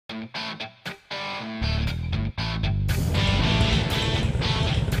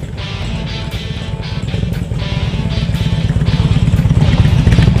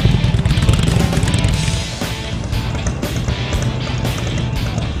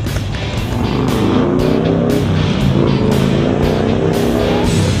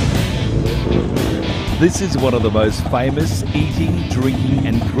This is one of the most famous eating, drinking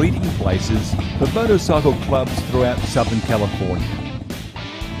and greeting places for motorcycle clubs throughout Southern California.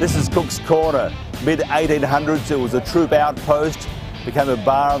 This is Cook's Corner. Mid-1800s it was a troop outpost, became a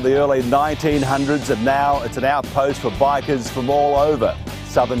bar in the early 1900s, and now it's an outpost for bikers from all over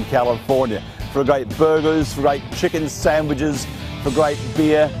Southern California. For great burgers, for great chicken sandwiches, for great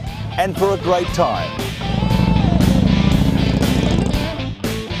beer and for a great time.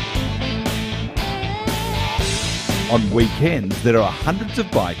 On weekends, there are hundreds of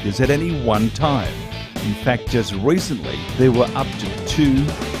bikers at any one time. In fact, just recently, there were up to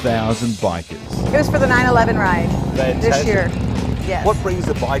 2,000 bikers. It was for the 9/11 ride this year. Yes. What brings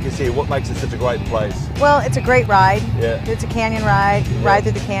the bikers here? What makes it such a great place? Well, it's a great ride. Yeah. It's a canyon ride. You ride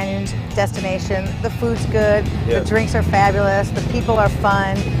through the canyons, destination. The food's good. Yeah. The drinks are fabulous. The people are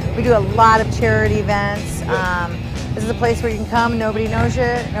fun. We do a lot of charity events. Yeah. This is a place where you can come, nobody knows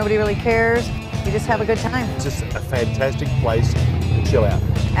you, nobody really cares. You just have a good time. It's just a fantastic place to chill out.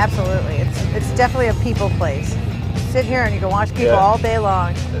 Absolutely. It's definitely a people place. Sit here and you can watch people all day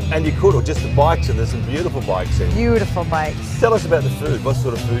long. And you could, or just the bikes, and there's some beautiful bikes here. Beautiful bikes. Tell us about the food. What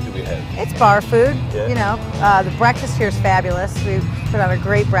sort of food do we have? It's bar food. Yeah. You know, the breakfast here is fabulous. We put on a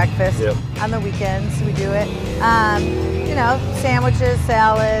great breakfast. Yep. On the weekends we do it. You know, sandwiches,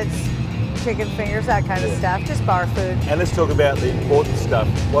 salads, chicken fingers, that kind of stuff. Just bar food. And let's talk about the important stuff.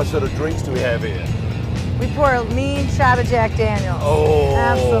 What sort of drinks do we have here? We pour a mean shot of Jack Daniels. Oh.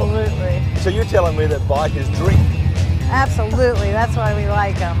 Absolutely. So you're telling me that bikers drink? Absolutely. That's why we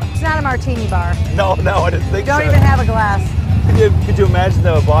like them. It's not a martini bar. No, I didn't think so. Don't even have a glass. Could you imagine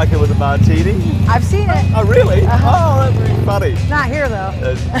though a biker with a martini? I've seen it. Oh, really? Oh, that's really funny. It's not here though.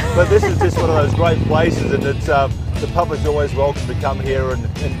 But this is just one of those great places, and it's the public's always welcome to come here and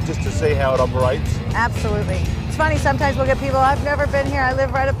just to see how it operates. Absolutely. It's funny, sometimes we'll get people, I've never been here, I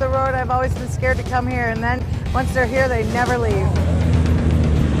live right up the road, I've always been scared to come here, and then once they're here, they never leave.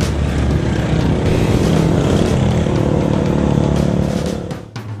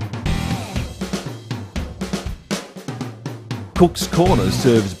 Cook's Corner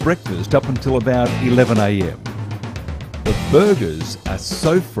serves breakfast up until about 11 a.m. The burgers are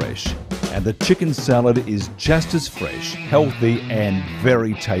so fresh, and the chicken salad is just as fresh, healthy and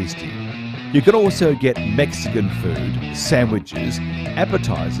very tasty. You can also get Mexican food, sandwiches,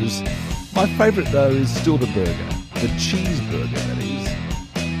 appetizers. My favourite though is still the burger, the cheeseburger that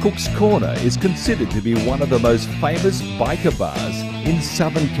is. Cook's Corner is considered to be one of the most famous biker bars in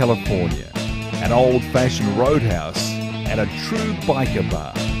Southern California, an old-fashioned roadhouse and a true biker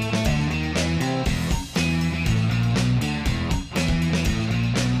bar.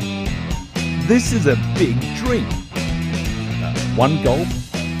 This is a big drink. One gulp,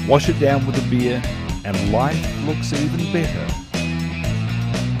 wash it down with a beer, and life looks even better.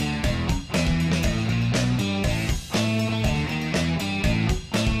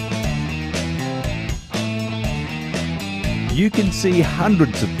 You can see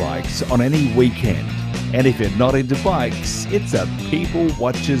hundreds of bikes on any weekend, and if you're not into bikes, it's a people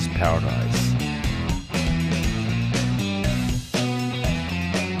watcher's paradise.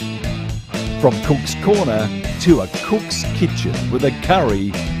 From Cook's Corner to a cook's kitchen with a curry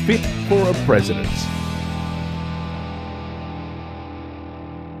fit for a president.